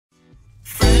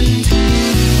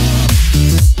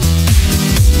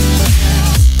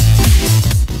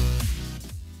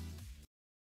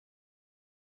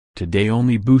today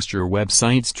only. Boost your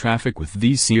website's traffic with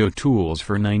these SEO tools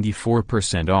for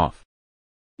 94% off.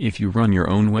 If you run your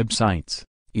own websites,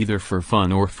 either for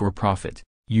fun or for profit,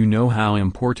 you know how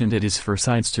important it is for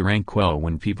sites to rank well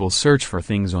when people search for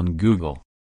things on Google.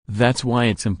 That's why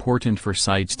it's important for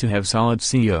sites to have solid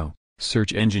SEO,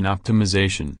 search engine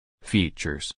optimization,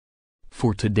 features.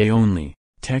 For today only,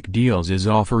 Tech Deals is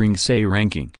offering SEO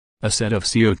Ranking, a set of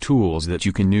SEO tools that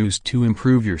you can use to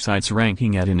improve your site's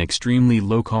ranking at an extremely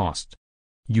low cost.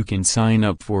 You can sign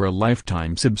up for a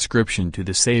lifetime subscription to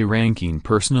the SEO Ranking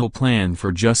Personal Plan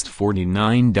for just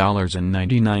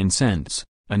 $49.99,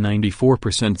 a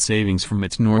 94% savings from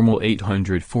its normal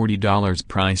 $840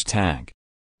 price tag.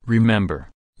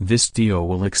 Remember, this deal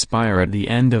will expire at the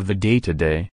end of the day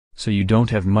today, so you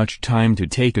don't have much time to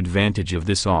take advantage of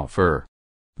this offer.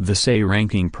 The SEO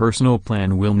Ranking Personal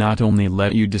Plan will not only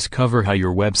let you discover how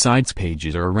your website's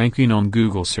pages are ranking on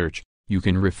Google search, you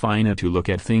can refine it to look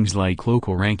at things like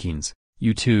local rankings,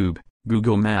 YouTube,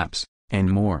 Google Maps, and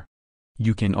more.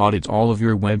 You can audit all of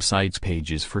your website's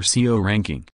pages for SEO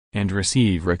ranking, and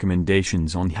receive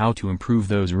recommendations on how to improve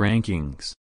those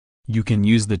rankings. You can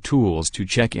use the tools to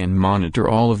check and monitor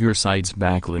all of your site's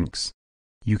backlinks.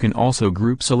 You can also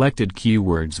group selected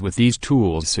keywords with these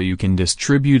tools so you can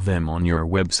distribute them on your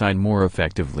website more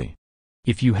effectively.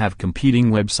 If you have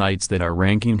competing websites that are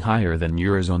ranking higher than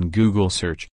yours on Google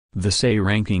search, the SEO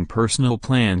Ranking Personal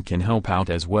Plan can help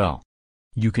out as well.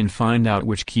 You can find out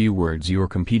which keywords your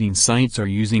competing sites are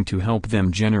using to help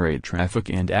them generate traffic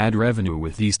and add revenue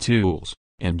with these tools,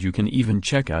 and you can even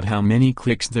check out how many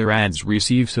clicks their ads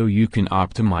receive so you can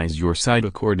optimize your site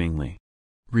accordingly.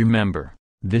 Remember,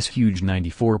 this huge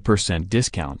 94%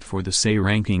 discount for the SEO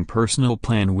Ranking Personal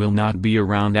Plan will not be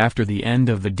around after the end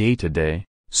of the day today,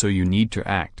 so you need to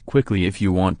act quickly if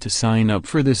you want to sign up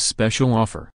for this special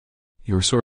offer. Your source